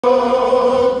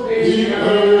the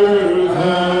earth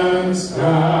and sky.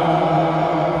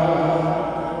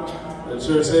 The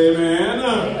church say amen.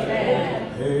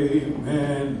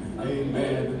 Amen.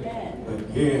 Amen.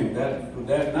 Again,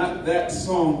 not that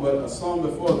song, but a song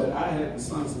before that I hadn't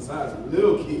sung since I was a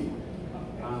little kid.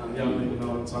 Y'all don't even know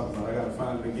what I'm talking about. I gotta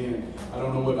find it again. I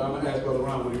don't know what I'm gonna ask Brother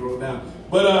Ron what he wrote down.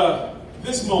 But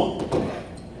this morning,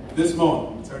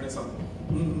 turn this on.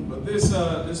 But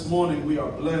this morning we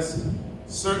are blessed,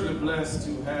 certainly blessed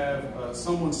to have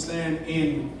someone stand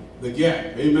in the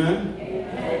gap. Amen.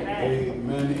 Amen.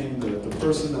 Amen. In the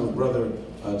person of Brother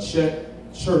Chet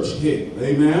Churchill.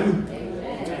 Amen.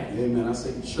 Amen. Amen. I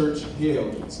say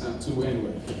Churchill. It's not two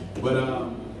anyway. But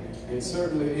it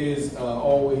certainly is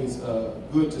always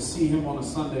good to see him on a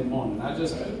Sunday morning. I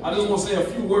just want to say a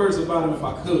few words about him if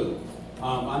I could.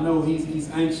 I know he's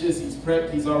anxious, he's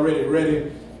prepped, he's already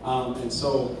ready, and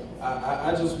so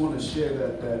I just want to share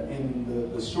that in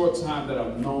the short time that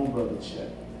I've known Brother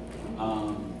Chet,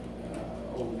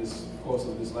 over this course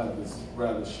of his life is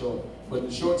rather short, but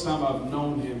the short time I've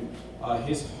known him,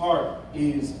 his heart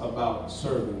is about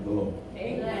serving the Lord.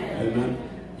 Amen. Amen.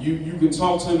 You can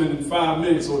talk to him and in 5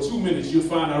 minutes or 2 minutes, you'll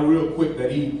find out real quick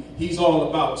that he's all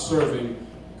about serving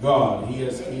God. He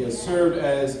has served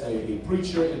as a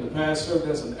preacher in the past, served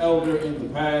as an elder in the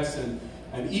past, and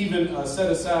even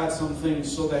set aside some things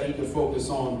so that he could focus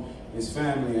on his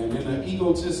family. And in an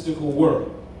egotistical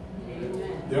world,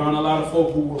 there aren't a lot of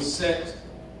folk who will set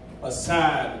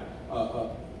aside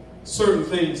certain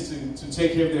things to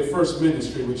take care of their first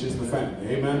ministry, which is the family.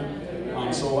 Amen.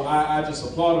 So I just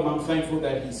applaud him. I'm thankful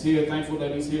that he's here. Thankful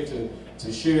that he's here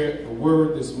to share the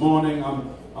word this morning.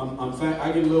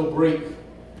 I get a little break.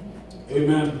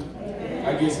 Amen.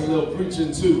 I get a little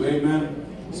preaching too. Amen.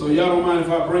 So y'all don't mind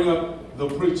if I bring up the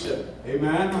preacher.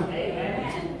 Amen.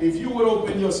 Amen. If you would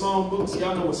open your song books,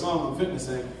 y'all know what song I'm fitting to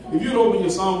sing. If you'd open your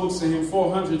song books to hymn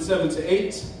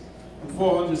 478, and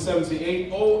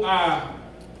 478, oh, I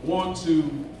want to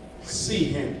see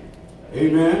him.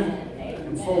 Amen.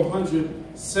 And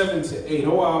 478,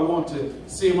 oh, I want to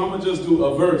see him. I'm going to just do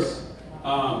a verse.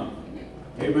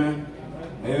 Amen.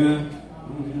 Amen.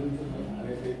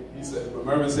 He said,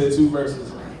 Mervin said 2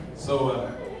 verses. So,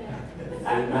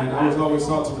 amen. I was always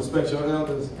taught to respect your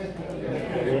elders.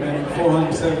 Amen.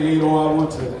 478, oh, I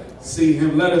want to see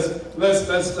him. Let's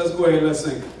go ahead and let's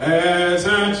sing. As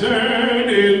I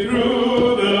journey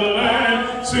through the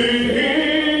land,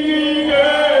 singing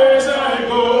as I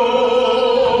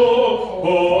go,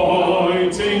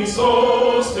 pointing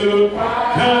souls to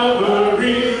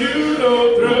Calvary, you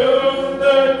know, through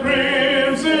the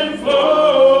crimson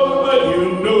flow, but you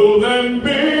know that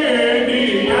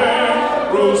many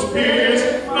arrows pierce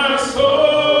my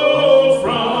soul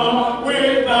from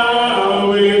without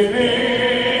within.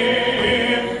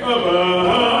 But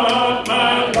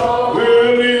my Lord,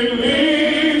 well, it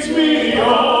leads me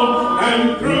on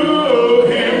and through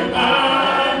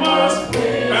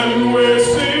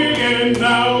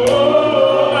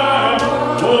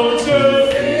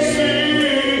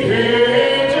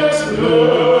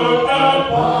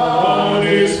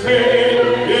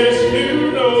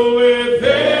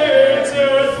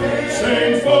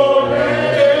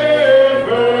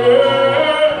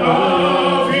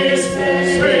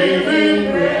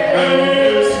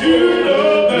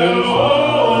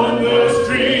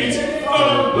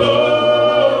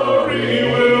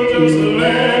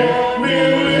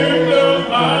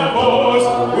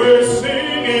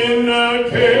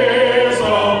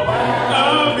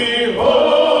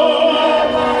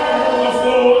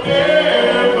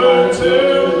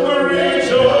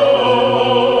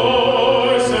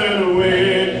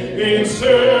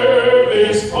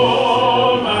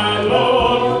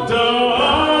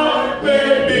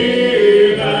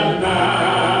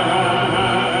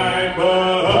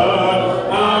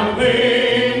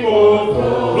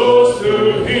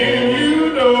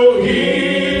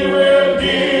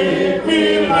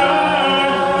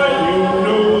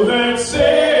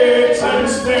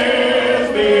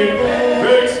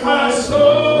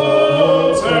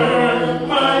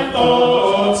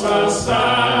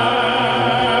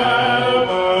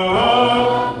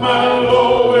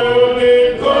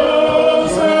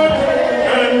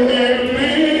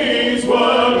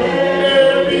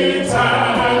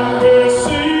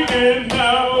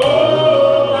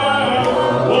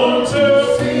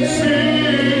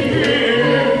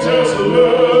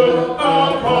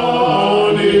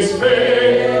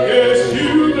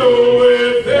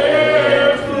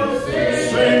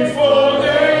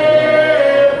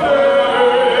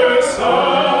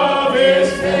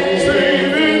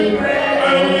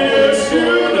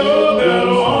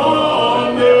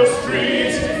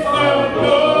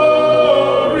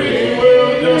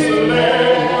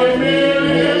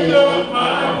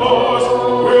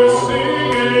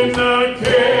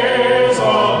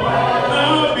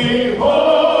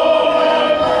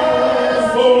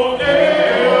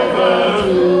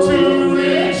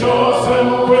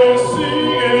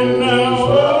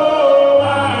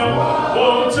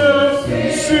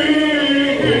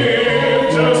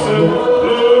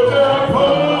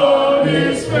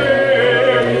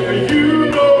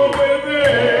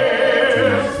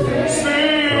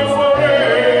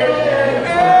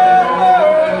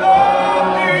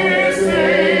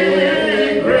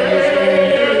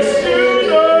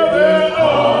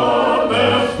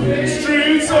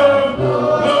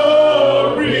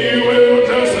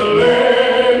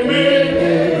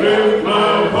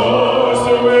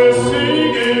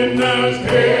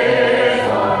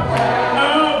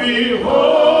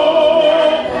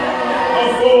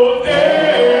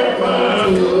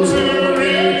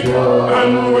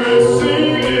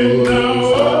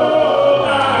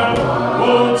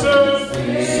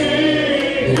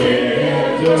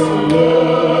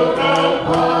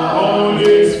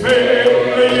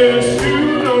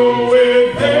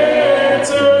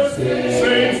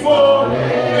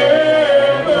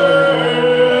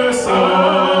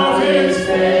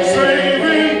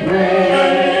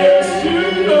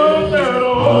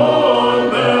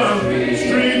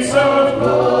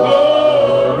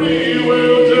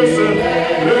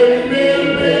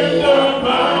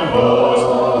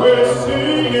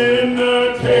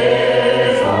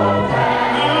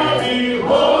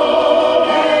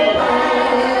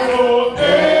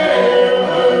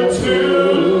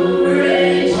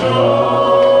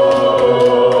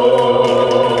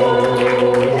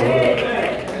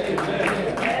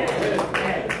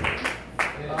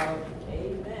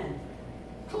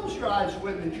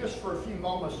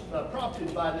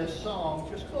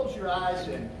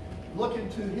look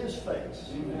into his face.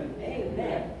 Amen.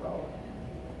 Amen.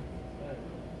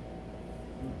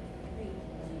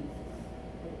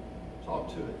 Talk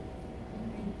to it.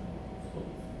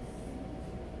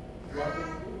 Love him.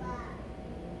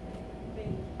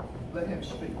 Let him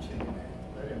speak to you.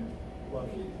 Let him love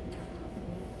you.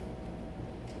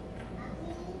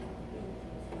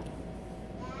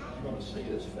 You're going to see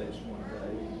his face one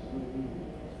day.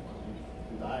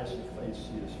 The eyes of faith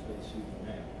see his face even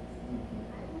now.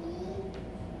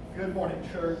 Good morning,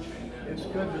 church. It's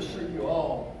good to see you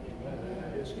all.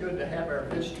 It's good to have our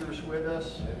visitors with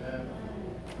us.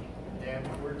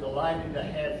 And we're delighted to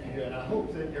have you. And I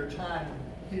hope that your time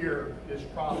here is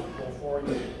profitable for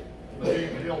you and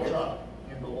being built up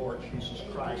in the Lord Jesus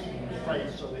Christ in your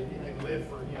faith so that you can live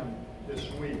for him this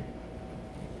week.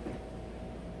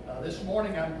 This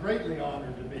morning I'm greatly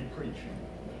honored to be preaching.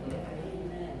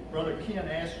 Brother Ken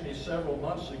asked me several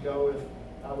months ago if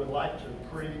I would like to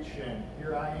preach, and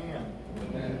here I am.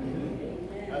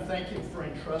 I thank him for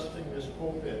entrusting this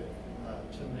pulpit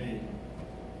to me.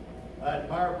 I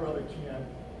admire Brother Ken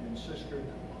and Sister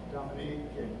Dominique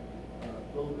and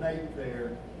little Nate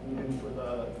there, and for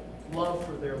the love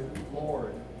for their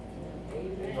Lord,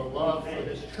 and the love for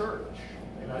this church.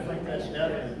 And I think that's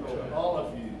evident to all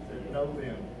of you that know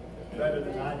them better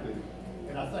than I do.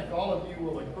 And I think all of you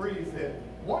will agree that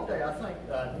one day I think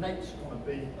Nate's going to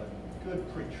be a good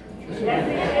preacher. Just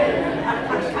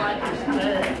like his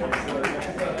dad.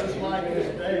 Just like his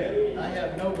dad. I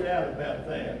have no doubt about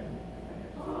that.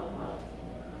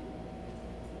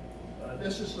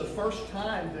 This is the first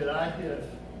time that I have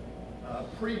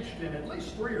preached in at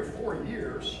least 3 or 4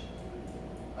 years.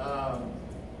 I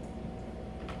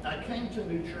came to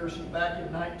New Jersey back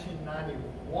in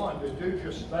 1991 to do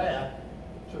just that,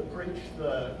 to preach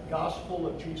the gospel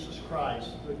of Jesus Christ,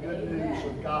 the good news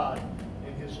of God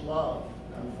and his love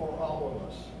for all of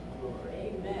us.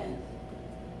 Amen.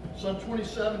 Some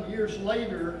 27 years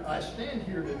later, I stand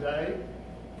here today,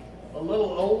 a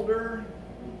little older,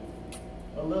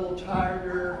 a little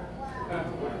tireder,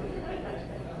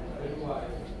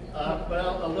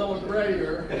 well, a little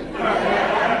grayer,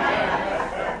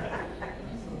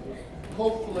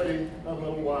 hopefully a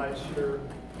little wiser,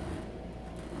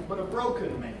 but a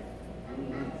broken man.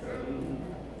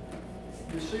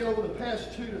 You see, over the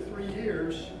past 2 to 3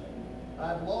 years,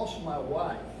 I've lost my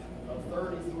wife of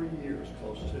 33 years,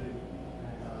 close to.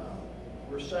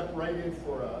 We're separated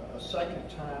for a second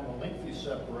time, a lengthy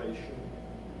separation.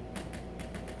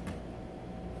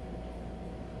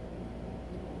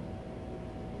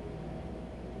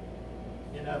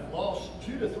 And I've lost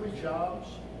 2 to 3 jobs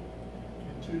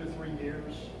in 2 to 3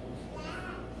 years.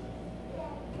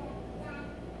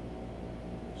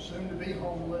 Soon to be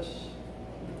homeless.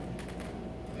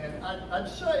 And I'd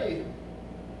say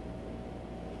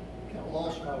I kind of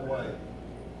lost my way.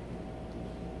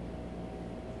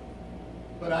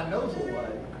 But I know the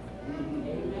way.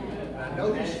 Amen. I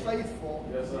know he's faithful.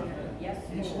 Yes, sir. Yes,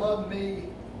 He's loved me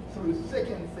through thick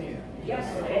and thin. yes,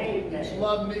 He's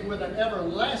loved me with an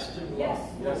everlasting love. yes,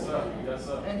 Yes, sir. Yes,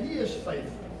 sir. And he is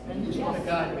faithful. And he's going to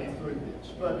guide me through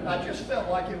this. But I just felt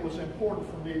like it was important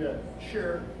for me to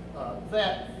share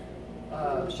that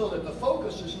so that the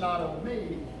focus is not on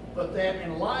me, but that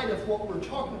in light of what we're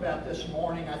talking about this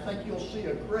morning, I think you'll see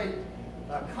a great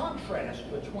contrast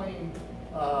between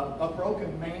a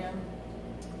broken man,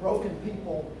 broken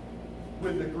people,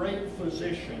 with the great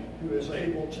physician who is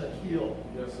able to heal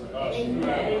Yes, sir. us.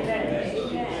 Amen.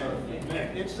 Amen.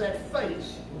 Amen. It's that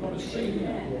face. We're going to see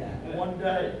him one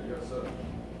day. Yes, sir.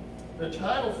 The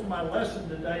title for my lesson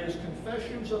today is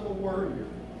Confessions of a Worrier.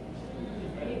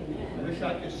 I wish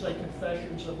I could say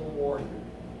Confessions of a Warrior.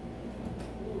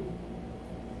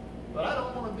 But I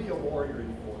don't want to be a warrior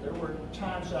anymore. There were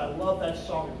times I loved that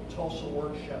song at the Tulsa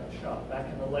Workshop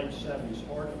back in the late 70s,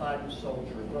 Hard Fighting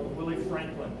Soldier. Brother Willie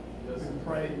Franklin, who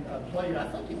played, I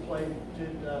think he played,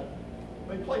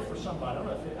 he played for somebody.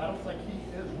 I don't think he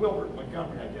is Wilbert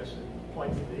Montgomery, I guess, that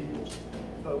played for the Eagles.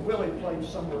 But Willie played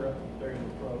somewhere up there in the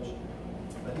pros.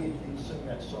 But he'd sing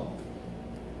that song.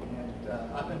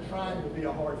 And I've been trying to be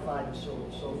a hard fighting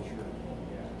soldier.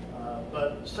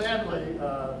 But sadly,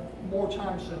 more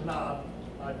times than not,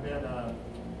 I've been a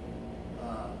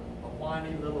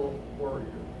whiny little warrior.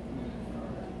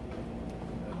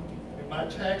 And my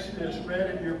text is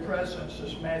read in your presence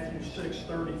as Matthew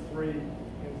 6:33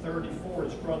 and 34,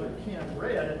 as Brother Ken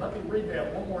read. And let me read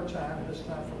that one more time, this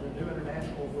time from the New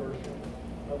International Version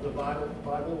of the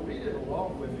Bible. Read it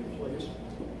along with me, please.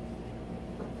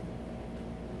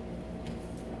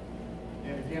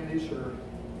 And again, these are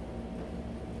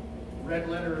red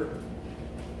letter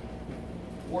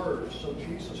words, so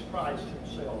Jesus Christ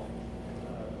himself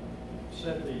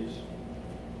said these.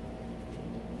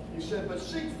 He said, but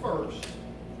seek first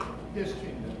his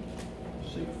kingdom.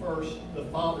 Seek first the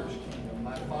Father's kingdom,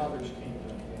 my Father's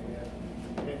kingdom,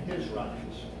 and his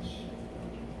righteousness.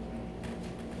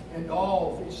 And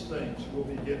all these things will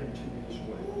be given to you as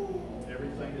well.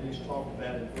 Everything that he's talked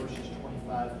about in verses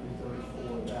 25 through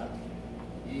 34 about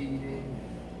eating,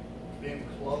 being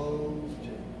clothed,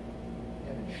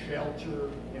 and shelter,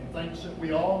 and things that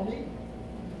we all need.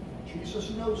 Jesus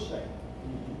knows that.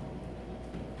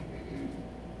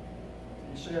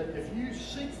 He said, if you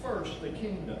seek first the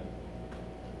kingdom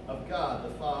of God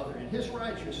the Father and his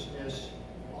righteousness,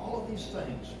 all of these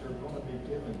things are going to be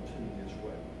given to you as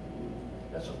well.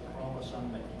 That's a promise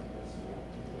I'm making.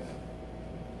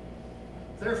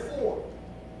 Therefore,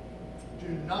 do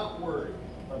not worry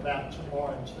about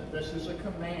tomorrow. This is a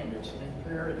command. It's an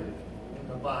imperative in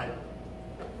the Bible.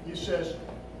 He says,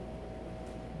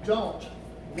 don't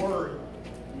worry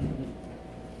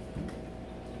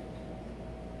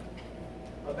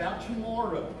about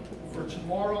tomorrow, for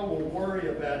tomorrow will worry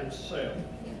about itself.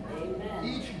 Amen.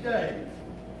 Each day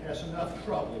has enough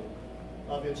trouble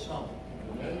of its own.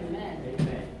 Amen.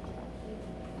 Amen.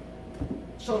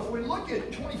 So if we look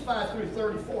at 25 through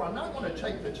 34, I'm not going to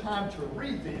take the time to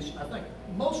read these. I think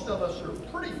most of us are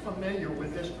pretty familiar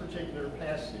with this particular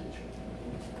passage.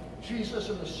 Jesus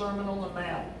in the Sermon on the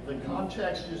Mount. The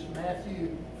context is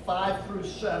Matthew 5 through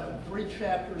 7, 3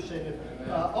 chapters, and it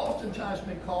oftentimes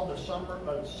been called a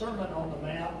Sermon on the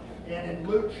Mount. And in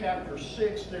Luke chapter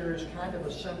 6, there is kind of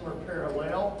a similar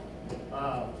parallel.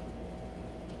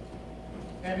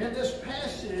 And in this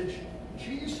passage,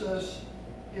 Jesus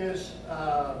is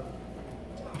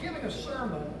giving a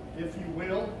sermon, if you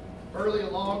will, early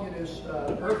along in his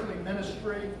earthly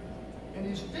ministry. And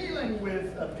he's dealing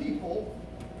with people,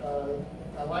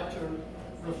 I like to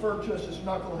refer to us as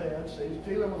knuckleheads. He's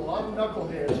dealing with a lot of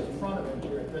knuckleheads in front of him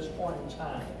here at this point in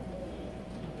time.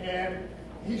 And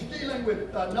he's dealing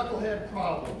with knucklehead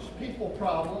problems, people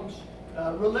problems,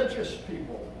 religious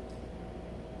people.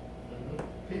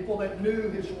 People that knew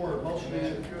his word. Most of these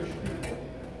are Jewish people.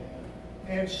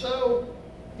 And so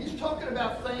he's talking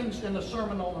about things in the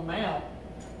Sermon on the Mount.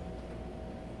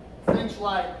 Things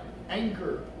like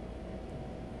anger,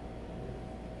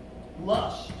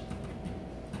 lust,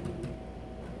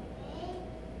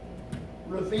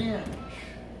 revenge,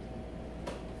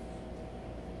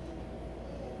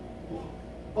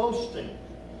 boasting,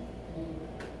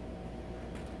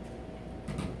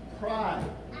 pride,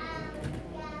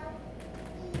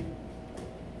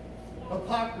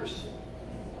 hypocrisy,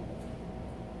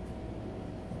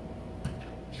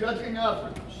 judging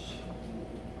others,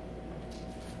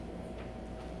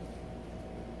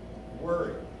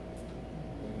 worry.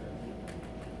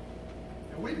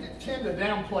 And we tend to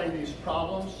downplay these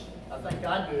problems. I think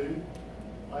I do,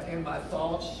 in my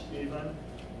thoughts even,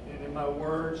 and in my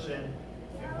words, and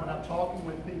when I'm talking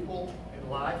with people in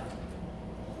life.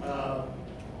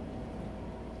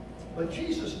 But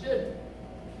Jesus didn't,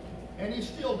 and he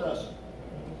still doesn't.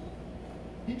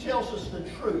 He tells us the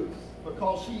truth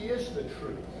because he is the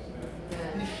truth.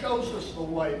 He shows us the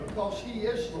way because he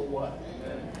is the way.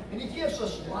 And he gives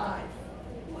us life.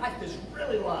 Life is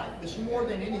really life. It's more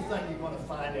than anything you're going to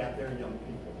find out there, young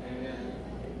people. Amen.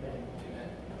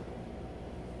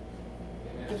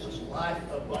 He gives us life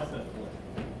abundantly.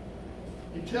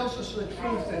 He tells us the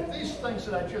truth that these things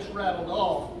that I just rattled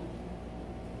off,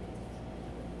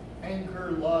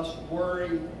 anger, lust,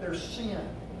 worry, they're sin.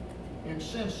 And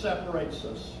sin separates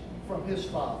us from his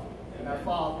Father and our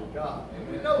Father, God.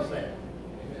 And we know that.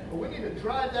 But we need to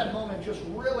drive that home and just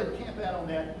really camp out on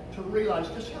that to realize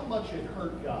just how much it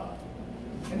hurt God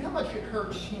and how much it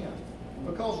hurts him.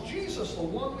 Because Jesus, the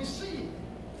one we see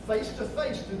face to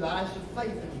face through the eyes of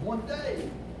faith, and one day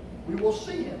we will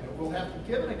see him and we'll have to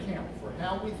give an account for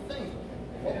how we think,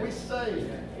 what we say,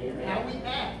 how we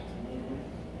act.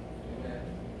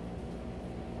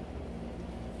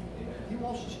 He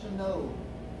wants us to know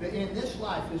that in this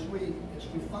life, as we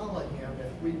follow him,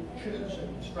 if we choose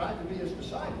and strive to be his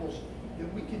disciples,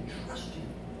 that we can trust him,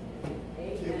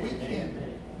 that we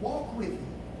can walk with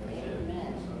him,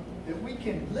 that we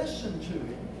can listen to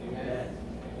him,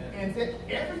 and that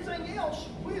everything else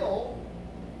will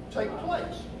take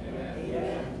place.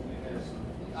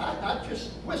 I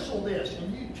just whistle this,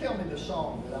 and you tell me the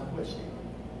song that I'm whistling.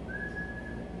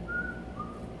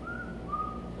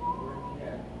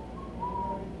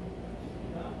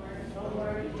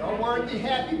 Don't worry, be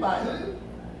happy by who?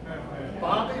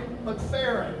 Bobby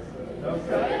McFerrin.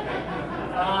 Okay?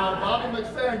 Bobby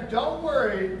McFerrin, don't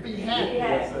worry, be happy.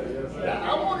 Yes. Now,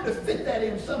 I wanted to fit that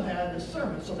in somehow in the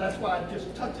sermon, so that's why I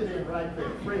just tucked it in right there.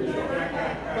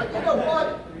 But you know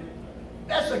what?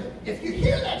 if you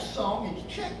hear that song and you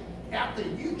check out the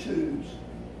YouTubes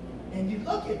and you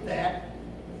look at that,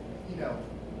 you know,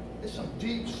 there's some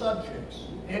deep subjects.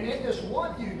 And in this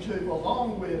one YouTube,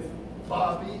 along with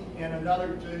Bobby and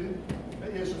another dude,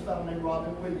 is a fellow named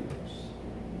Robin Williams.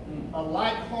 A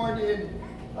lighthearted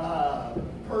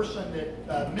person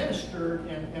that ministered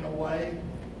in a way,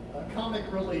 comic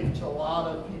relief to a lot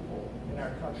of people in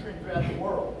our country and throughout the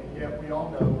world. And yet we all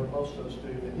know, or most of us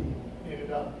do, that he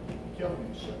ended up killing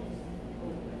himself.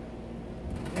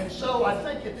 And so I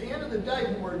think at the end of the day,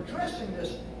 when we're addressing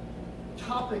this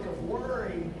topic of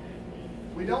worry,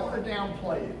 we don't want to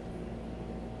downplay it.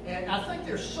 And I think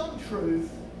there's some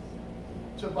truth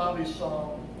to Bobby's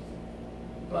song,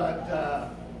 but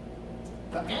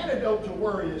the antidote to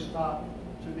worry is not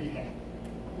to be happy.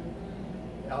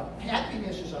 Now,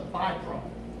 happiness is a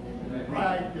byproduct,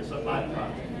 right? It's a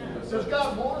byproduct. Does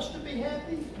God want us to be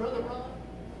happy, Brother Ron?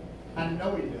 I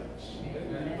know He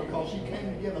does, because He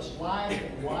came to give us life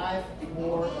and life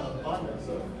more abundantly.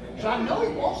 So I know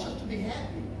He wants us to be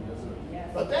happy,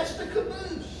 but that's the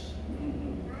caboose.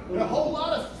 There are a whole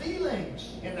lot of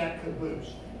feelings in that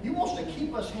caboose. He wants to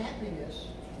keep us happy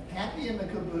in the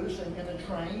caboose and in the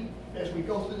train as we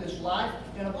go through this life.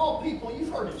 And of all people,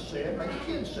 you've heard it said, maybe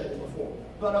kids said it before,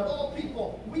 but of all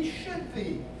people, we should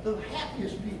be the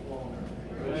happiest people on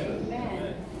earth.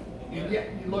 Amen. And yet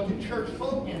you look at church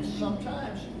folk, and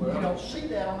sometimes you don't see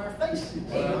that on our faces.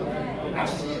 I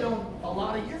see it on a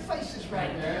lot of your faces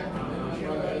right now. You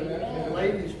know,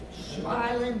 ladies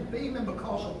smiling, beaming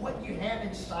because of what you have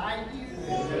inside you,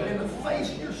 and the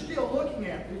face you're still looking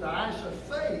at through the eyes of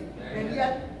faith. And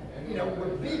yet, you know,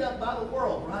 we're beat up by the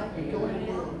world, right? You go in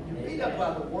the world, you're beat up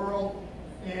by the world,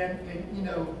 and you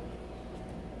know,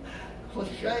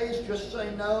 cliches, just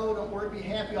say no, don't worry, be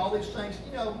happy, all these things,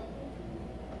 you know.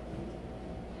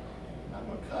 I'm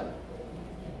going to cut it.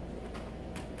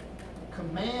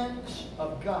 Commands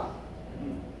of God.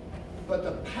 But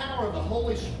the power of the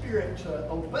Holy Spirit to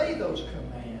obey those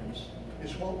commands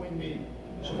is what we need.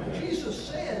 So when Jesus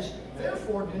says,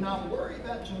 therefore do not worry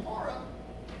about tomorrow,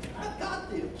 I've got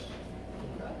this.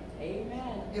 Okay?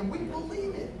 Amen. And we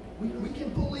believe it. We can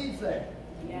believe that.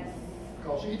 Yes.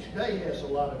 Because each day has a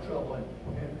lot of trouble.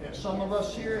 And some of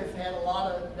us here have had a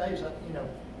lot of days, you know,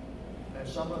 and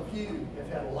some of you have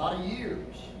had a lot of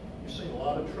years. You've seen a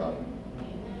lot of trouble.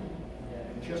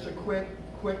 And just a quick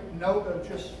note of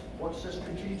just what Sister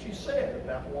Gigi said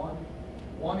about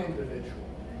one individual.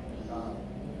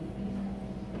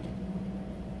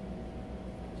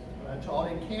 When I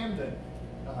taught in Camden,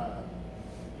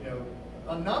 you know,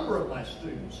 a number of my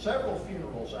students, several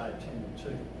funerals I attended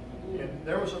to, and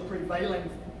there was a prevailing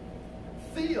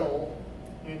feel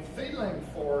and feeling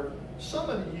for some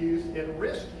of the youth,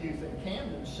 at-risk youth in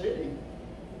Camden City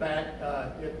back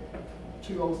in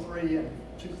 2003 and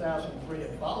 2003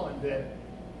 and following, that,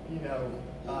 you know,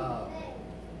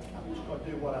 I'm just going to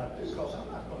do what I do because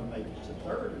I'm not going to make it to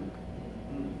 30.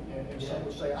 And some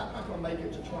would say, I'm not going to make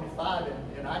it to 25,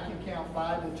 and I can count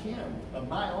 5 to 10 of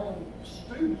my own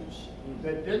students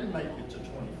that didn't make it to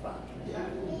 25.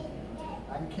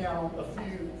 I can count on a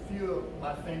few of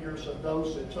my fingers of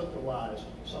those that took the lives.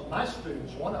 Some of my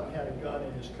students, one of them had a gun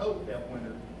in his coat that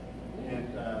winter, and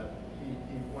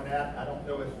he went out. I don't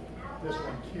know if this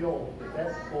one killed, but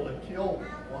that bullet killed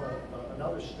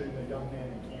another student, a young man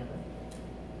in Camden.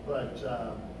 But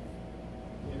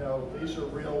you know, these are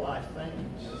real life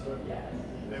things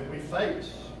that we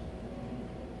face,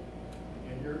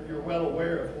 and you're well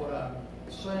aware of what I'm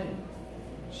saying.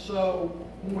 So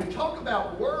when we talk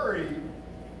about worry,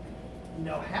 you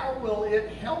know, how will it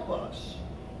help us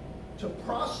to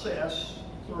process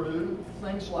through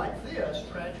things like this,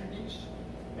 tragedies,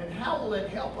 and how will it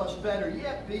help us, better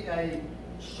yet, be a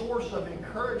source of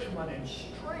encouragement and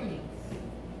strength,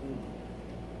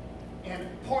 and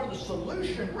part of the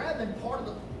solution rather than part of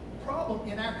the problem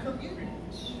in our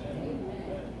communities?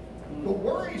 The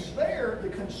worry's there, the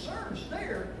concern's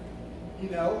there, you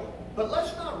know, but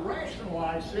let's not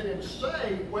rationalize it and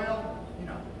say, well, you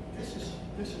know, this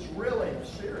is really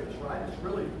serious, right? It's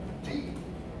really deep,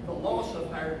 the loss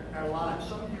of our lives.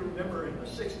 Some of you remember in the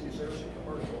 60s there was a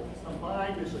commercial, "A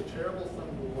mind is a terrible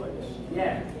thing to waste."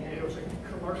 Yeah. And it was a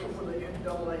commercial for the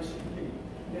NAACP,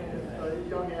 and a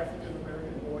young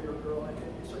African-American boy or girl, and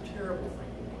it's a terrible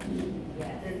thing to waste.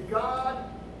 Yes. And God,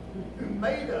 who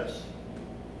made us,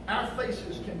 our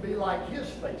faces can be like His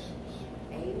faces.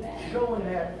 Amen. Showing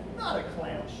that, not a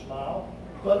clown smile,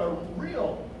 but a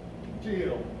real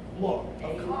deal look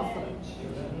of confidence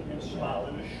and smile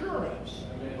and assurance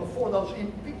before those,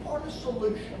 and be part of the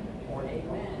solution.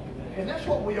 Amen. And that's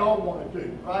what we all want to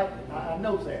do, right? I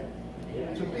know that.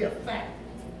 To be a fact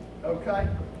of Okay?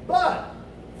 But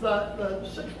the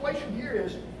situation here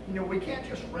is, we can't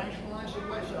just rationalize it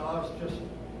away. So I was just,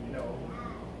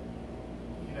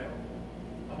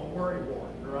 I'm a worry ward,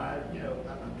 or I've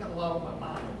got a lot on my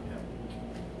mind.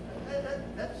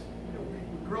 That's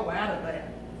we grow out of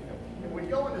that. And we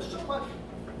go into so much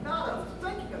not of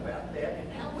thinking about that,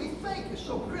 and how we think is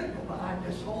so critical behind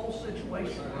this whole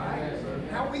situation, right?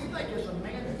 How we think, as a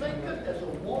man thinketh, as a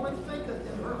woman thinketh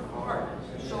in her heart,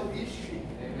 so is she.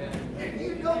 And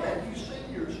you know that. You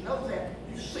seniors know that.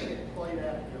 You've seen it played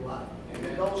out in your life.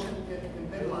 And those in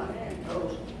midlife, and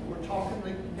those we're talking to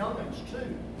youngins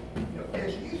too.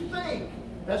 As you think,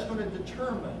 that's going to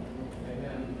determine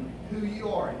who you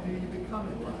are and who you become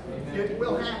in life. It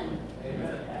will happen.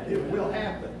 It will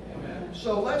happen.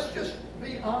 So let's just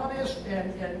be honest,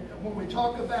 and when we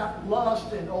talk about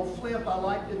lust, and old Flip, I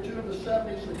liked it too in the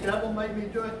 70s, the devil made me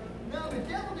do it. No, the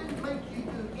devil didn't make you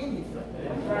do anything.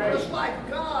 Just like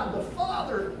God, the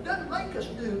Father, doesn't make us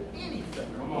do anything.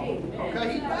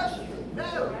 Okay, He doesn't.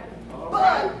 No.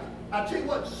 But I tell you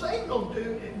what Satan will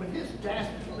do with his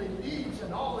dastardly deeds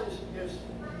and all his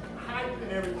hype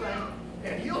and everything,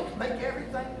 and he'll make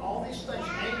everything, all these things,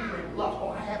 angry and lust. Oh,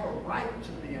 I have a right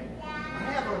to be angry.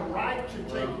 I have a right to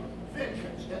take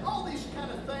vengeance. And all these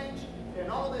kind of things, and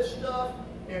all this stuff.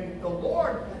 And the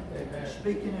Lord,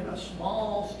 speaking in a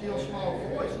small, still small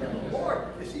voice. And the Lord,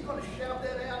 is He going to shout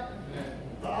that out?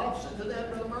 The opposite to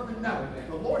that, Brother Mervyn? No.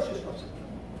 The Lord's just going to say, come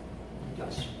on. You've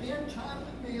got to spend time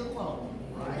with me alone.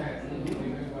 Right?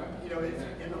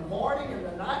 In the morning and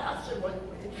the night, I said, well,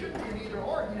 it shouldn't be an either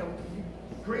or. You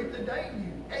greet the day,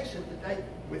 you exit the day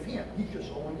with Him. He's just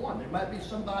only one. There might be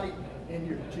somebody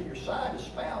to your side, a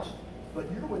spouse, but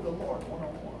you're with the Lord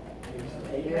one-on-one.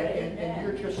 And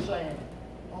you're just saying,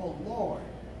 oh, Lord,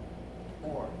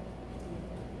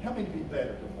 help me to be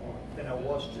better than I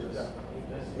was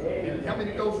today. And help me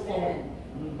to go forward,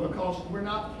 because we're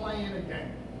not playing a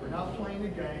game. We're not playing a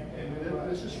game, and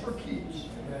this is for keeps.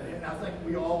 And I think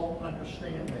we all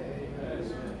understand that.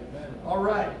 All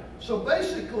right. So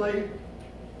basically,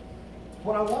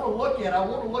 what I want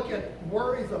to look at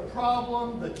worry, the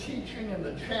problem, the teaching, and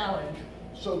the challenge.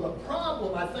 So the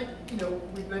problem, I think,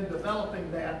 we've been developing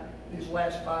that these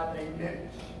last 5 to 8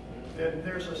 minutes. That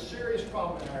there's a serious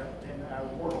problem in our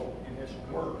world, in this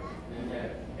world.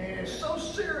 And it's so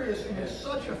serious, and it's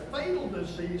such a fatal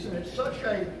disease, and it's such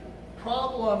a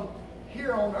problem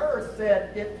here on earth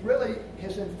that it really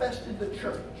has infested the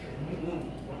church.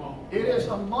 It is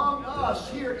among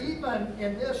us here, even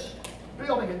in this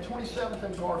building at 27th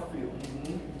and Garfield.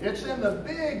 It's in the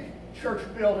big church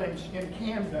buildings in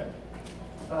Camden.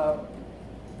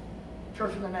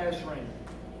 Church of the Nazarene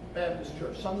Baptist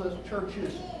Church. Some of the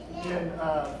churches in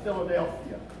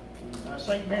Philadelphia.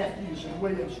 St. Matthew's in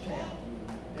Williamstown.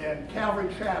 And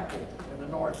Calvary Chapel in the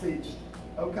Northeast.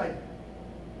 Okay.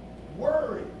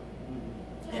 Worry.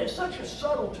 And it's such a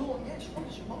subtle tool, and it's one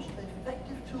of the most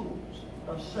effective tools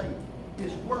of Satan.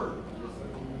 His word.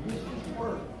 It's his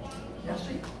word. Now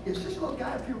see, is this little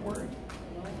guy up here worried?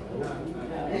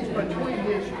 He's between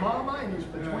his mama and he's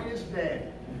between his daddy.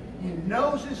 He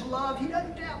knows his love. He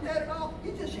doesn't doubt that at all.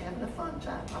 He's just having a fun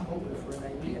time. I'm hoping for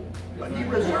an amen. But he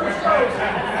reserves those.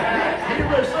 He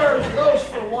reserves those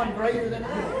for one greater than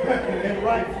him, and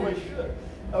rightfully should.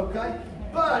 Okay?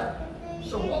 But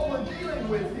so what we're dealing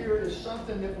with here is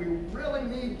something that we really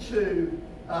need to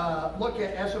look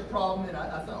at as a problem, and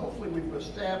I thought hopefully we've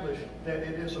established that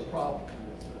it is a problem.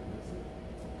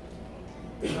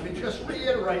 Let me just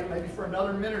reiterate, maybe for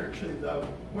another minute or two, though.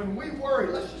 When we worry,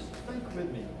 let's just think with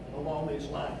me along these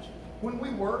lines. When we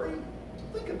worry,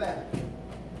 think about it.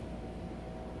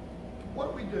 What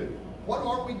do we do? What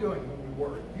are we doing when we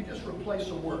worry? You just replace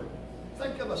a word.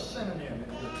 Think of a synonym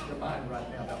in your mind right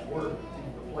now, that word that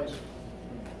you replace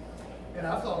it. And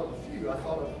I thought of a few. I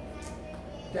thought of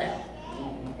doubt.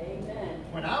 Amen.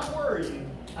 When I'm worrying,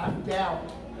 I'm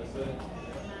doubting.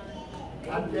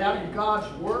 I'm doubting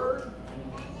God's word.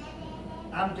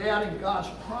 I'm doubting God's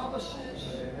promises.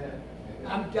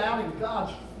 I'm doubting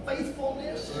God's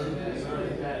faithfulness.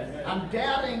 I'm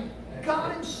doubting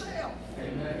God Himself.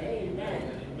 Amen.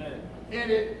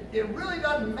 And it really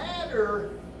doesn't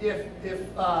matter if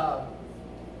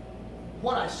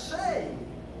what I say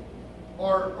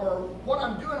or what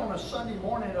I'm doing on a Sunday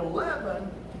morning at 11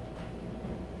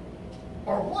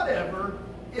 or whatever,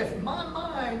 if my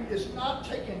mind is not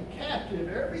taking captive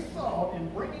every thought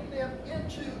and bringing them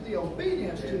into the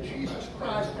obedience to Jesus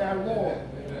Christ our Lord.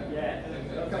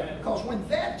 Okay? Because when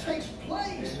that takes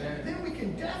place, then we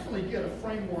can definitely get a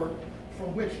framework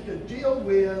from which to deal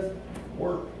with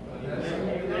worry,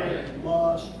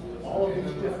 lust, all of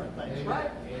these different things,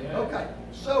 right? Okay,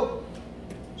 so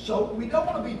So we don't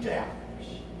want to be doubters.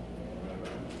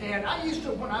 And I used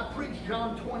to, when I preached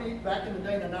John 20 back in the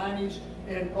day in the 90s,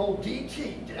 and old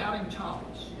DT, Doubting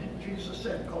Thomas, and Jesus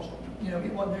said, because he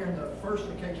wasn't there in the first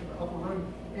occasion in the upper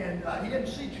room, and he didn't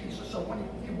see Jesus. So when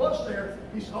he was there,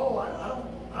 he said, "Oh,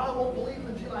 I won't believe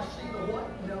until I see the what,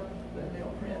 the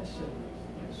nail prints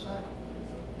and inside."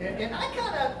 And I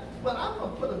kind of, but I'm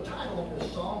going to put a title on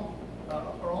this song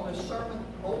or on this sermon,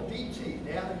 old DT,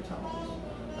 Doubting Thomas.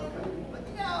 Okay, but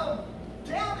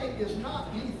doubting is not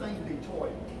anything to be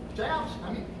toyed with. Doubts,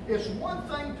 it's one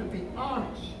thing to be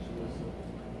honest.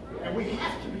 And we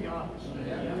have to be honest.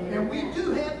 And we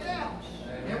do have doubts.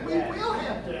 And we will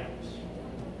have doubts.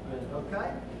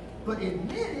 Okay? But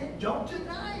admit it, don't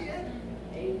deny it.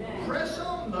 Amen. Press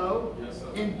on, though,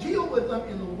 and deal with them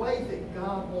in the way that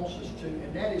God wants us to,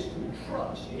 and that is through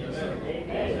trust.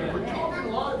 Amen. We're talking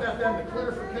a lot about that in the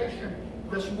clarification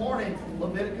this morning from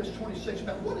Leviticus 26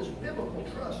 about what does biblical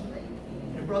trust mean.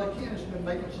 And Brother Ken has been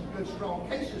making some good, strong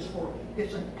cases for it.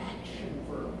 It's an action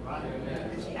verb, right?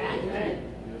 It's acting.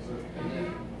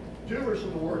 Doers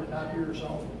of the word, not hearers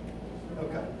only.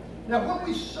 Okay. Now, when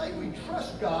we say we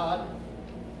trust God,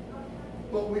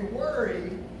 but we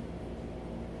worry,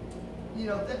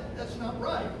 that's not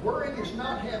right. Worrying is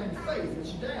not having faith.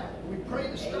 It's doubt. We pray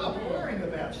to stop worrying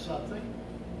about something.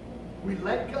 We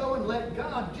let go and let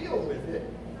God deal with it.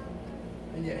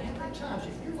 And yet, how many times,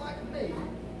 if you're like me,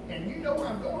 and you know where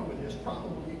I'm going with this,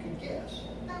 probably you can guess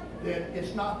that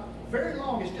it's not very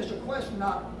long. It's just a question,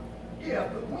 not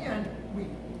if, but when we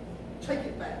take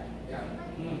it back. Yeah.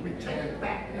 We take it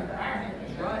back into our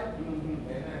hands, right?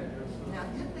 Now,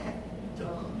 isn't that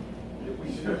dumb?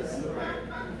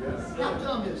 How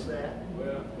dumb is that?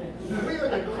 We are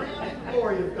the crown and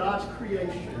glory of God's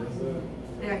creation.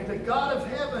 And the God of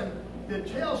heaven that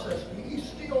tells us He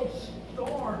steals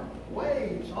storm,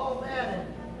 waves, all that.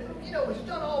 And He's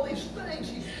done all these things.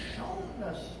 He's shown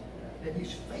us that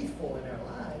He's faithful in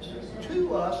our lives,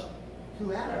 to us,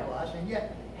 throughout our lives. And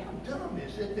yet, how dumb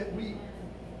is it that we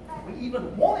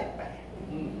even want it back?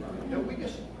 That we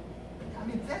just,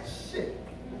 that's sick.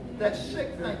 That's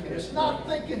sick thinking. It's not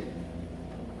thinking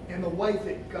in the way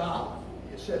that God,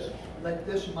 it says, let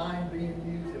this mind be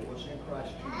in you that was in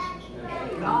Christ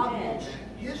Jesus. God wants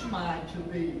His mind to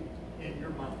be in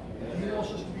your mind. He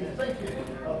wants us to be thinking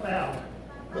about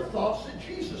the thoughts that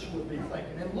Jesus would be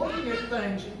thinking and looking at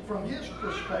things from His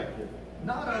perspective,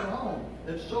 not our own,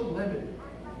 that's so limited.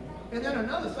 And then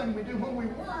another thing we do when we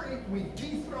worry, we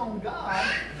dethrone God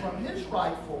from His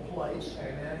rightful place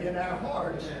in our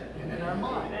hearts and in our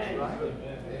minds, right?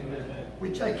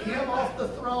 We take Him off the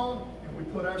throne and we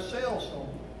put ourselves on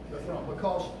the throne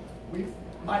because we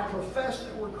might profess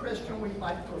that we're Christian, we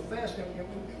might profess, and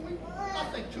we I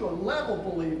think to a level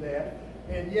believe that,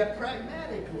 and yet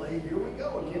pragmatically, here we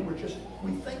go again,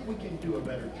 we think we can do a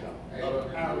better job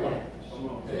of our lives.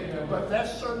 But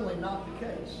that's certainly not the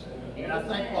case. And I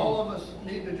think all of us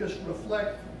need to just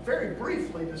reflect very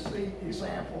briefly to see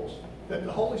examples that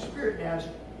the Holy Spirit now is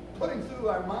putting through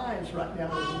our minds right now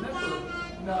to remember,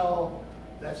 no,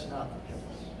 that's not the case.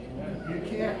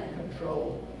 You can't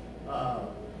control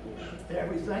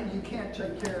everything. You can't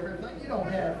take care of everything. You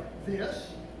don't have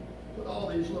this. Put all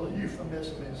these little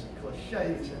euphemisms and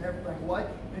cliches and everything away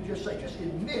and just say, just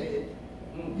admit it.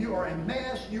 You are a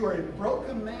mess. You are a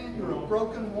broken man. You're a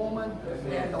broken woman.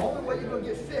 And the only way you're going to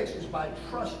get fixed is by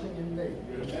trusting in me.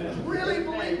 Really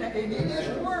believe that. And it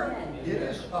is work. It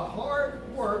is a hard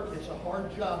work. It's a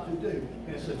hard job to do.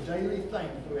 And it's a daily thing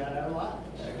throughout our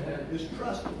lives. It's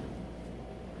trusting.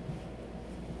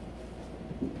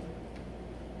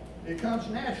 It comes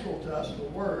natural to us to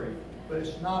worry, but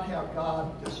it's not how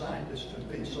God designed us to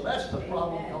be. So that's the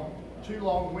problem. I'm too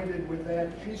long-winded with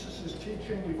that. Jesus'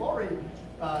 teaching, we've already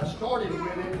started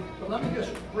with it, but let me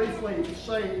just briefly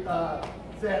say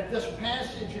that this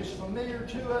passage is familiar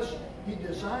to us. He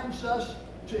designs us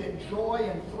to enjoy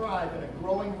and thrive in a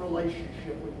growing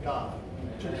relationship with God,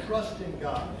 to trust in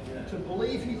God, to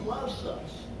believe He loves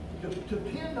us, to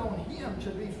depend on Him to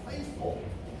be faithful.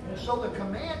 And so the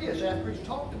command is, after He's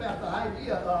talked about the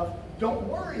idea of don't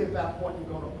worry about what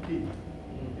you're going to eat,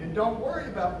 and don't worry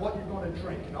about what you're going to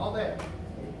drink and all that.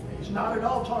 He's not at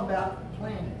all talking about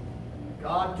planning.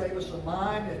 God gave us a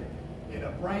mind and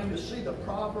a brain to see the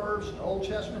Proverbs, the Old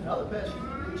Testament, and other passages in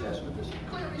the New Testament. This is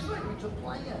clearly saying to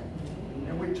plan.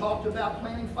 And we talked about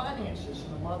planning finances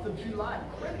in the month of July.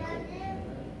 Critical.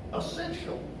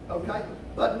 Essential. Okay?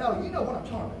 But no, you know what I'm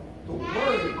talking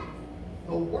about.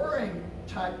 The worrying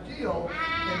type deal.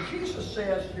 And Jesus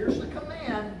says, here's the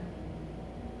command.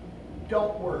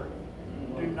 Don't worry.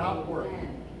 Do not worry.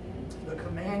 The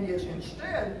command is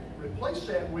instead replace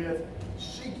that with,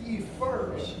 seek ye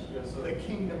first the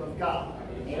kingdom of God.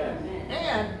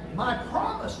 And my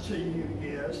promise to you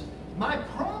is,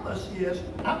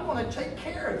 I'm going to take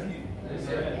care of you.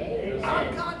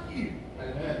 I've got you.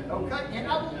 Okay? And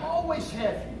I will always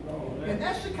have you. And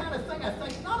that's the kind of thing I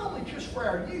think, not only just for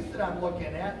our youth that I'm looking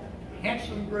at,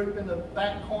 handsome group in the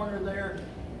back corner there,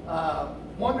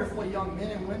 wonderful young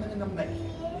men and women in the making,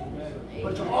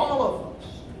 but to all of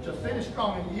us, to finish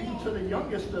strong, and even to the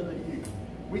youngest of the youth,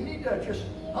 we need to just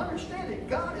understand that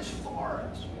God is for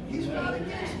us. He's not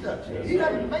against us. He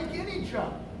doesn't make any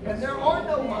junk. And there are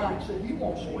no lines that He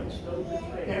wants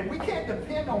wasted. And we can't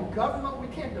depend on government. We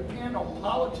can't depend on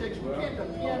politics. We can't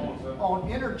depend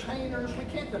on entertainers. We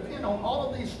can't depend on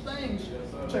all of these things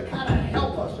to kind of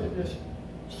help us in this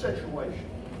situation.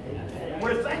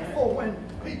 We're thankful when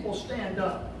people stand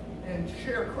up and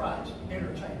share Christ,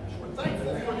 entertainers. We're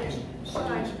thankful for these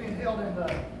signs being held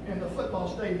in the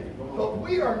football stadium. But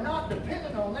we are not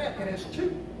dependent on that, and it's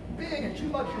too big and too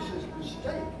much is a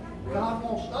mistake. God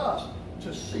wants us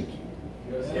to seek Him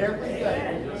every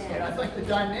day. And I think the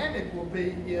dynamic will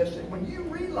be is that when you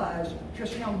realize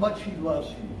just how much He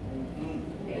loves you,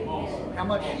 how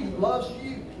much He loves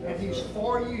you, and He's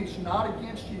for you, He's not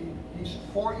against you, He's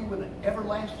for you with an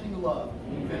everlasting love.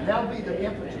 And that'll be the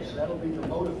impetus, that'll be the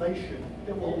motivation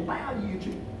that will allow you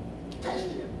to test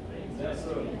Him.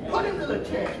 Put Him to the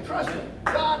test. Trust Him.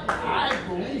 God, I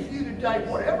believe you today.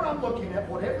 Whatever I'm looking at,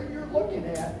 whatever you're looking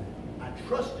at, I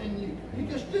trust in you. You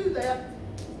just do that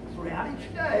throughout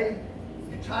each day.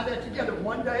 You tie that together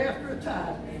one day after a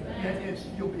time, and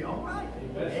you'll be all right.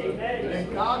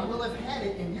 And God will have had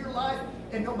it in your life,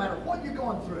 and no matter what you're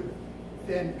going through,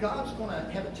 then God's going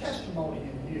to have a testimony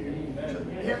in you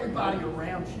to everybody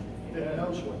around you that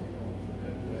knows what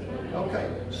you're going through. Okay,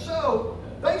 so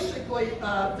basically,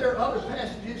 there are other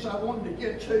passages I wanted to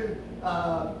get to.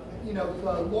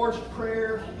 The Lord's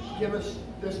Prayer, give us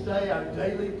this day our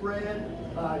daily bread.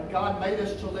 God made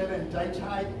us to live in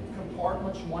day-type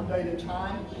compartments, one day at a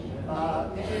time.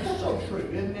 It's so true,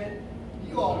 isn't it?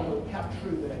 You all know how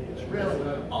true that is,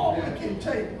 really. All we can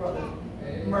take, Brother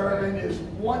Mervyn, is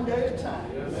one day at a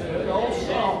time. The old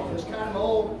song, this kind of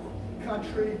old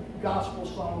country gospel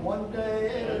song, one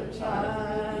day at a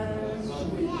time,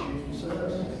 sweet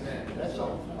Jesus. That's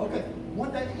all. Okay,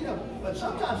 one day, but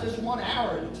sometimes it's 1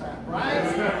 hour at a time, right?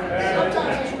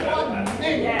 Sometimes it's 1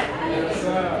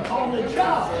 minute on the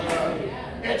job,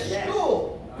 at school.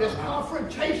 This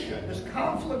confrontation, this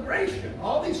conflagration,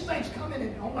 all these things coming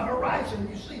in on the horizon,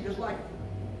 you see, just like,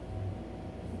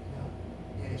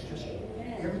 and it's just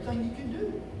everything you can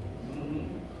do.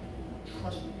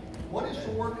 Trust me. What is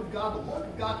the work of God? The work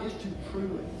of God is to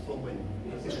truly believe.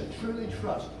 It's to truly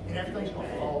trust, and everything's going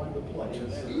to fall into place.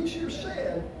 Easier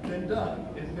said than done,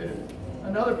 admittedly.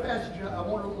 Another passage I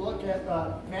want to look at,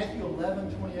 Matthew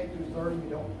 11, 28 through 30. You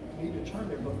don't need to turn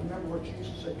there, but remember what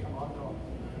Jesus said, come on,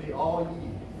 me all ye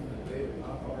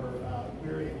are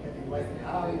weary and heavy laden,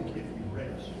 I will give you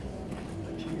rest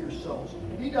to your souls.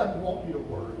 He doesn't want you to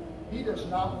worry. He does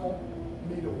not want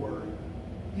me to worry.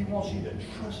 He wants you to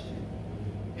trust Him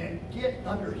and get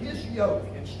under His yoke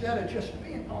instead of just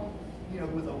being on,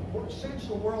 with the sins of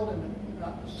the world and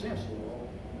not the sins of the world,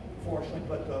 fortunately,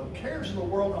 but the cares of the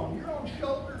world on your own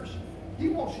shoulders. He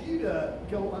wants you to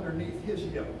go underneath His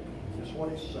yoke, is what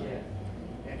He's saying.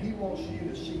 And He wants you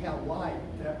to see how light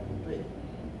that will be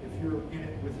if you're in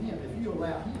it with Him, if you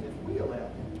allow Him, if we allow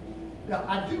Him. Now,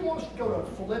 I do want us to go to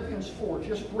Philippians 4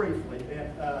 just briefly,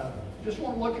 and just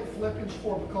want to look at Philippians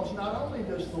 4 because not only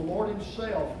does the Lord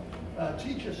Himself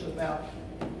teach us about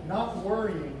not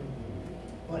worrying,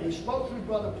 but He spoke through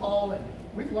Brother Paul, and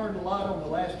we've learned a lot on the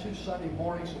last 2 Sunday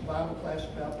mornings in Bible class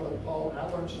about Brother Paul, and I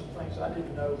learned some things I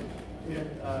didn't know in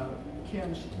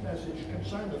Ken's message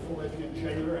concerning the Philippian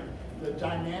jailer and the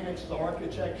dynamics, the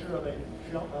architecture of a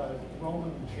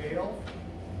Roman jail,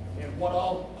 and what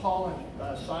all Paul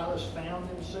and Silas found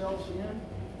themselves in,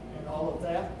 and all of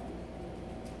that.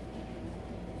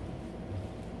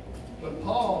 But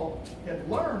Paul had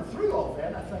learned through all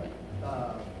that, and I think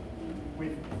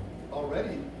we've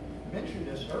already mentioned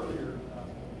this earlier,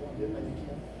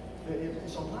 that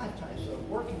it's a lifetime, it's a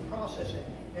working process,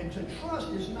 and to trust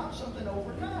is not something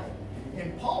overnight.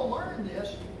 And Paul learned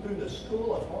this through the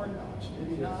school of hard knocks, did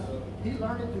he not? He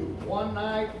learned it through one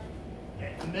night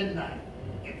at midnight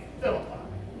in Philippi.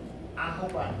 I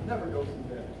hope I never go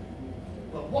through that.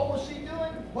 But what was he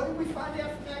doing? What did we find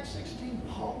out from Acts 16?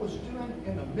 Paul was doing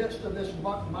in the midst of this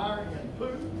muck, mire, and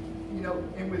poop.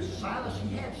 And with Silas,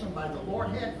 he had somebody. The Lord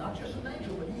had not just an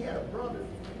angel, but he had a brother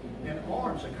in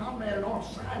arms, a comrade in arms,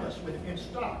 Silas, in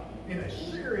stock, in a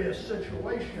serious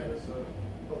situation.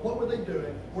 But what were they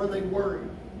doing? Were they worried?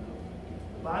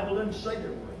 The Bible doesn't say they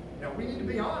were. Now, we need to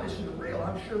be honest and real.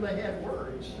 I'm sure they had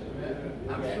worries.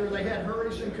 I'm sure they had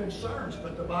hurries and concerns,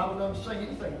 but the Bible doesn't say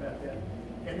anything about that.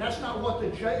 And that's not what the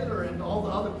jailer and all the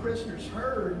other prisoners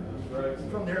heard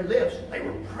from their lips. They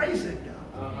were praising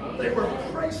God. They were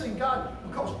praising God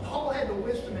because Paul had the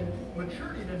wisdom and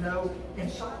maturity to know,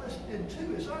 and Silas did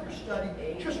too, his understudy,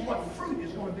 just what fruit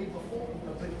is going to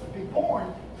be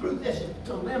born through this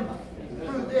dilemma,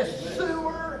 through this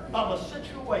sewer of a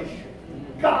situation.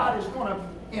 God is going to,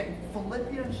 in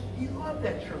Philippians, he loved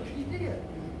that church. He did.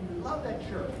 He loved that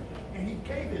church. And he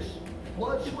gave his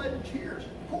blood, sweat, and tears,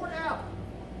 poured out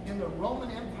in the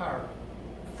Roman Empire,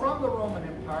 from the Roman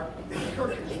Empire, in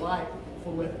churches like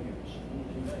Philippians.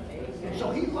 And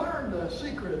so he learned the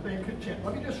secret of being content.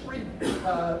 Let me just read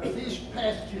these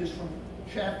passages from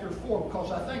chapter 4,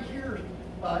 because I think here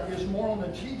is more on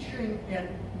the teaching and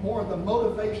more of the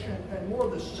motivation and more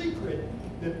of the secret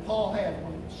that Paul had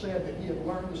when he said that he had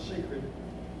learned the secret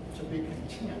to be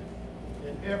content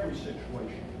in every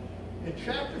situation. In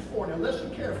chapter 4, now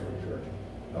listen carefully, church.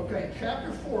 Okay, in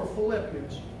chapter 4 of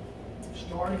Philippians,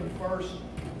 starting in verse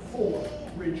 4,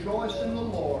 rejoice in the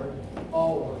Lord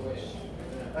always.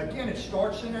 Again, it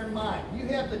starts in our mind. You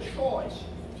have the choice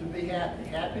to be happy.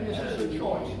 Happiness is a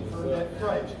choice. You've heard that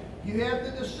phrase. You have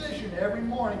the decision every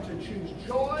morning to choose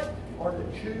joy or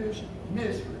to choose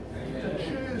misery. To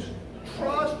choose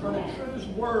trust or to choose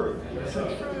worry.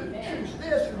 To choose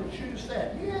this or to choose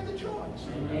that. You have the choice.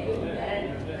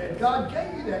 And God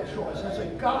gave you that choice. That's a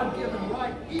God-given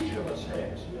right each of us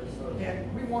has.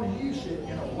 And we want to use it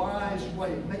in a wise way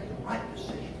to make the right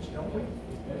decisions, don't we?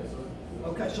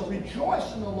 Okay, so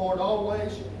rejoice in the Lord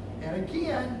always. And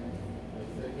again,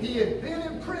 he had been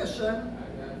in prison.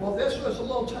 Well, this was a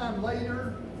little time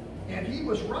later. And he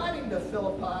was writing to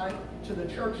Philippi, to the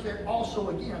church there, also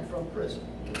again from prison.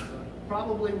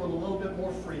 Probably with a little bit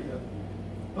more freedom.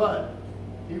 But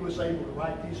he was able to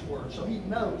write these words. So he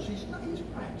knows, he's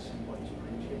practicing what he's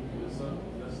preaching. Yes, sir.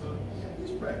 Yes, sir. Yeah,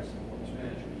 he's practicing what he's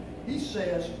preaching. He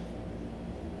says,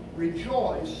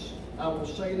 rejoice. I will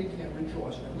say it again,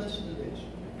 rejoice. Now listen to this.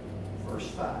 Verse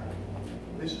 5.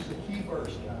 This is a key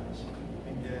verse, guys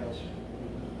and gals.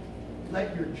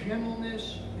 Let your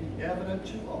gentleness be evident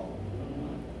to all.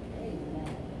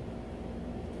 Amen.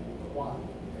 Why?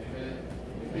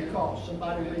 Because,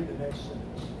 somebody read the next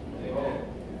sentence. Amen.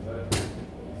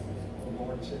 The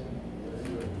Lord said,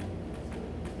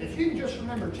 if you can just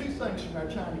remember two things from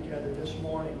our time together this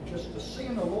morning, just to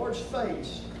seeing the Lord's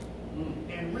face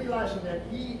and realizing that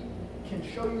he can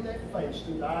show you that face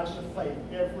through the eyes of faith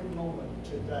every moment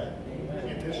today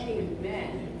and this week,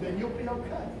 then you'll be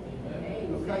okay.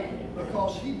 Okay?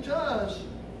 Because he does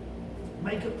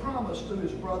make a promise through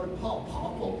his brother Paul.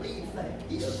 Paul believed that.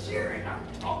 He's serious.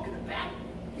 I'm talking about.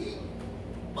 He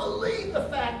believed the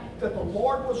fact that the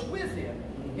Lord was with him.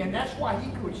 And that's why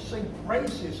he could sing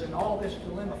praises in all this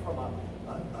dilemma from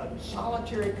a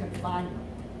solitary confinement.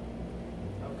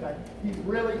 Okay? He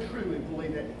really, truly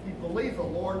believed that. He believed the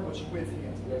Lord was with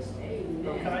him. Yes.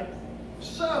 Okay?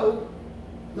 So,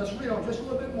 let's read on just a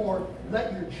little bit more.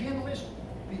 Let your gentleness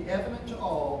be evident to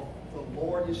all. The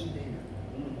Lord is near.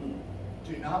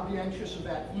 Do not be anxious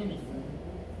about anything.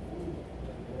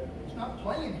 It's not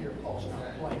playing here, Paul's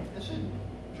not playing. This isn't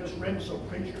just written so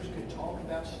preachers could talk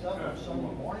about stuff on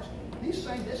Sunday mornings. He's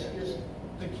saying this is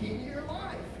the key to your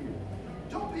life here.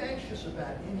 Don't be anxious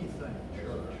about anything,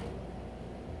 church.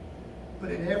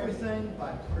 But in everything,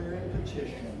 by prayer and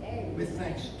petition, with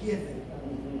thanksgiving,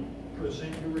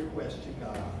 present your request to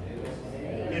God.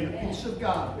 And the peace of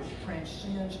God, which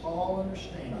transcends all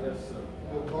understanding,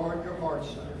 will guard your hearts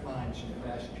and your minds in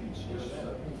Christ Jesus.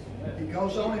 He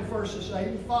goes on in verses 8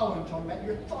 and following, talking about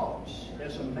your thoughts.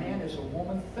 As a man, as a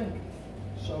woman thinketh,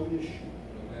 so is she.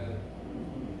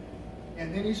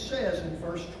 And then he says in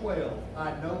verse 12,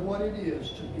 I know what it is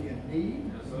to be in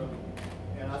need.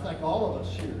 And I think all of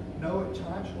us here know at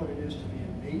times what it is to be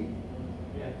in need.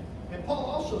 And Paul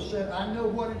also said, I know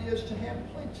what it is to have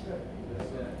plenty.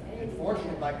 And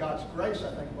fortunately, by God's grace,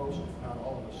 I think most, if not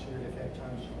all of us here, have had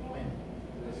times of plenty.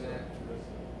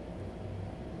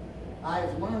 I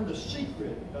have learned the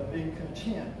secret of being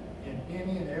content in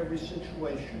any and every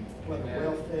situation, whether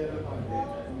well-fed or hungry,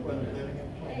 whether living in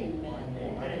plenty.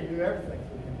 I can do everything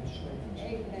for him who strengthens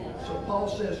me. So Paul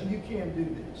says, you can do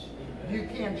this. You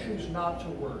can choose not to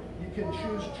worry. You can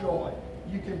choose joy.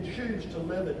 You can choose to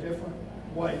live a different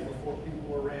way before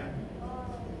people around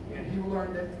you. And he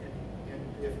learned that, and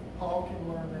if Paul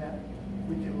can learn that,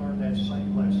 we can learn that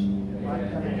same lesson. It might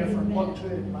have a different look to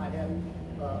it. It might have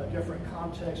a different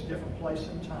context, different place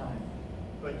and time.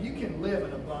 But you can live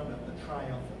an abundant, a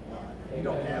triumphant life. You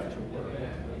don't have to worry.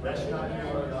 That's not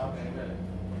your adoption.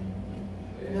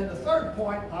 And then the third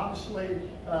point, obviously,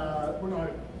 we're going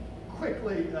to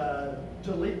quickly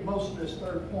delete most of this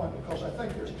third point because I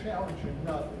think there's challenge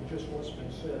enough in just what's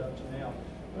been said up to now.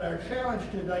 But our challenge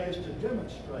today is to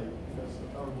demonstrate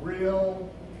a real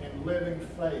and living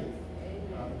faith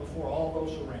before all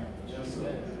those around us.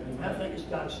 And I think it's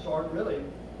got to start really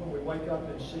when we wake up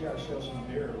and see ourselves in the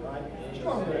mirror, right?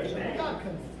 Start with this. We've got to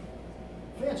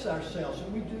convince ourselves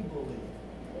that we do believe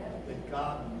that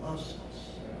God loves us,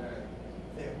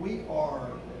 that we are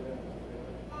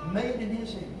made in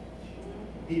His image.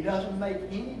 He doesn't make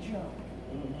any junk.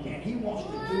 And He wants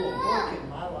to do a work in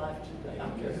my life today. I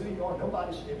don't care who you are.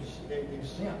 Nobody's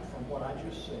exempt from what I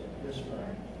just said this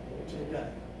morning, today.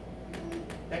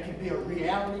 That can be a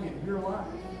reality in your life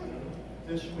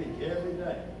this week, every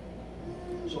day.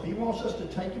 So He wants us to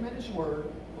take Him at His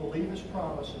word, believe His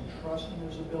promise, and trust in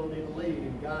His ability to lead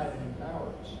and guide and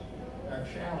empower us. Our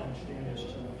challenge then is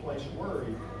to replace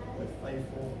worry with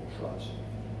faithful trust.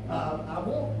 I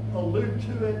won't allude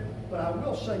to it, but I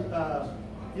will say,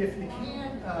 if you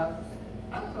can,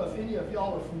 I don't know if any of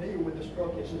y'all are familiar with this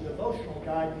book. It's a devotional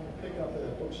guide you can pick up at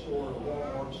a bookstore or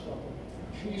Walmart or something.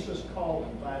 Jesus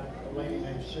Calling by a lady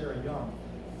named Sarah Young.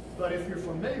 But if you're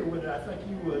familiar with it, I think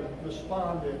you would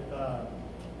respond that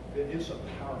it is a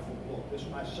powerful book. This is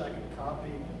my second copy.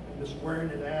 I'm just wearing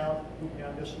it out.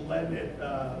 I'm just letting it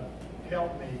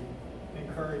help me,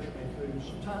 encourage me through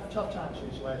some tough times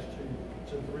these last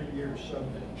 2 to 3 years. So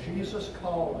Jesus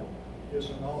Calling is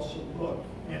an awesome book.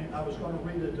 And I was going to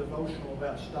read a devotional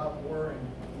about stop worrying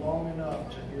long enough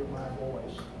to hear my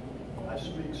voice. I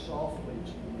speak softly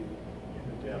to you in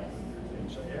the depth of your being.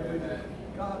 So every day,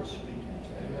 God is speaking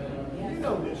to you. You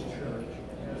know this church.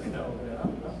 You know that.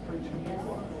 I'm preaching to you.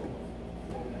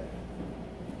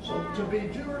 So to be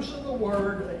doers of the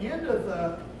word, the end of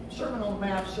the Sermon on the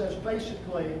Mount says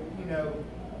basically, you know,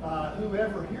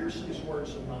 whoever hears these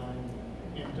words of mine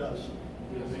and does them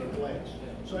will be blessed.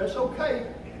 So it's okay.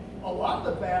 A lot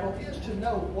of the battle is to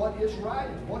know what is right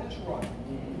and what is wrong,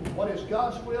 what is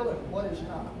God's will and what is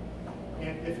not.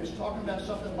 And if it's talking about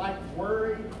something like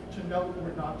worry, to know what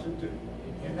we're not to do.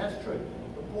 And that's true.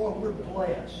 But boy, we're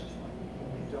blessed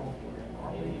when we don't worry.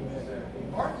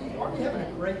 Aren't you having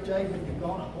a great day when you've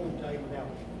gone a whole day without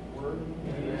worrying?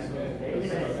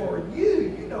 For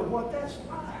you, you know what that's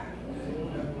like.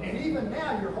 And even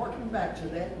now, you're harking back to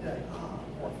that day.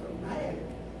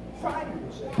 Friday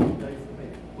was that good day for me.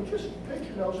 Well, just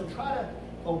picture those and try to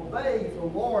obey the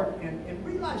Lord and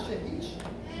realize that He's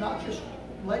not just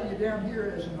letting you down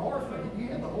here as an orphan. You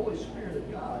have the Holy Spirit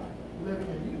of God living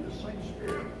in you. The same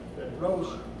Spirit that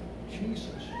rose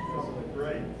Jesus from the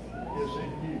grave is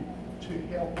in you to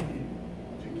help you,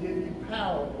 to give you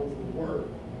power over the Word.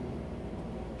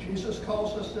 Jesus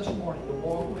calls us this morning to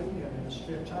walk with Him and to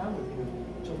spend time with Him,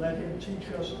 to let Him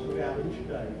teach us throughout each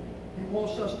day. He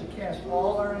wants us to cast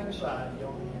all our anxiety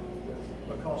on Him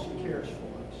because He cares for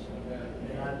us.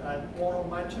 And I want on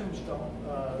my tombstone,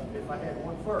 if I had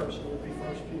one verse, it would be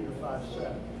 1 Peter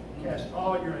 5:7. Cast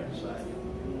all your anxiety.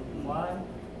 Why?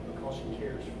 Because He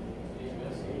cares for you.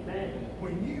 Amen.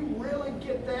 When you really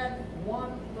get that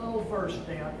one little verse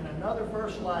down and another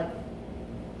verse like,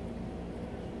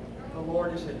 the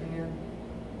Lord is at hand,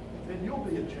 then you'll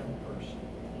be a gentle person.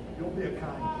 You'll be a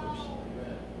kind person.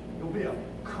 You'll be a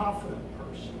confident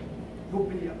person. You'll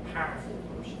be a powerful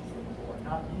person for the Lord.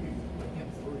 Not you, but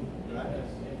Him through you.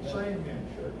 Right? Say amen,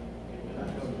 church. I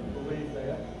know you believe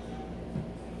that.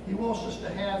 He wants us to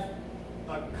have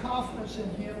a confidence in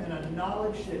Him and a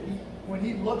knowledge that when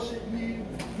He looks at you,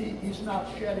 He's not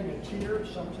shedding a tear.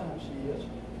 Sometimes He is.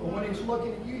 But when He's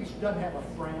looking at you, He doesn't have a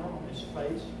frown on His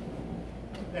face.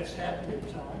 That's happened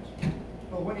at times.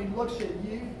 But when He looks at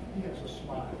you, He has a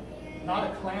smile.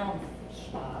 Not a clown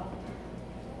smile.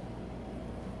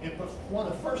 And one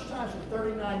of the first times in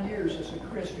 39 years as a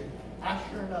Christian, I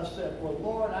sure enough said, well,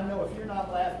 Lord, I know if you're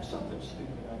not laughing, something stupid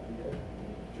I did.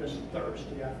 Just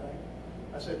thirsty, I think.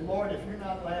 I said, Lord, if you're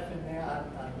not laughing now,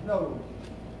 I know.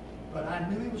 But I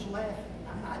knew He was laughing.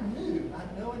 I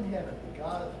know in heaven, the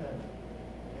God of heaven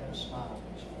had a smile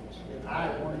on His face. If I,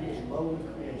 one of His lowly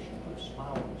creation, put a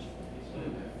smile on His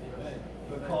face.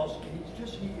 Because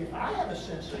if I have a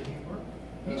sense of humor,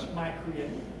 He's my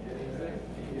creator.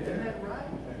 Isn't that right?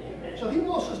 So He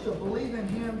wants us to believe in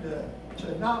Him,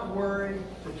 to not worry,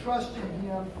 to trust in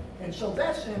Him. And so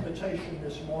that's the invitation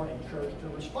this morning, church, to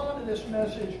respond to this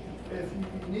message if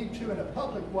you need to in a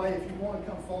public way, if you want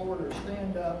to come forward or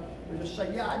stand up, or just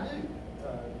say, yeah, I do.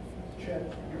 Chet,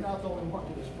 you're not the only one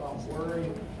to this problem.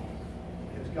 Worry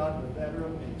has gotten the better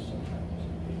of me sometimes.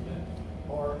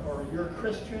 Or you're a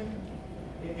Christian,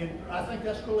 And I think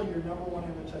that's really your number one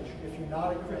invitation. If you're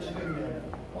not a Christian, then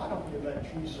why don't you let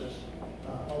Jesus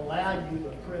allow you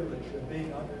the privilege of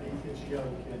being underneath his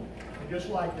yoke and just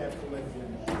like that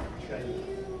Philippians shape,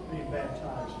 being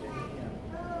baptized into him.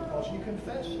 Because you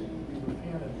confess it, you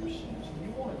repent of your sins, and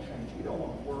you want to change. You don't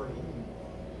want to worry anymore.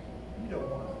 You don't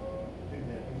want to do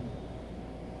that anymore.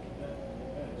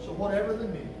 So whatever the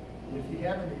need, if you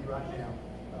have a need right now,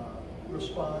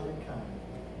 respond in kind.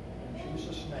 In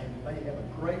Jesus' name, may you have a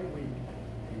great week,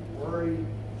 a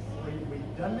worry-free week.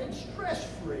 Doesn't mean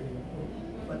stress-free,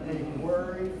 but a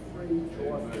worry-free,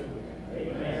 joyful week.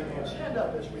 Amen. And stand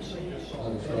up as we sing this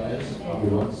song. That is right. Copy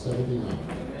 179.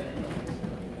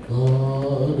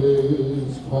 God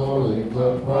is calling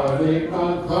the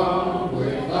prodigal, come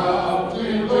without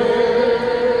delay.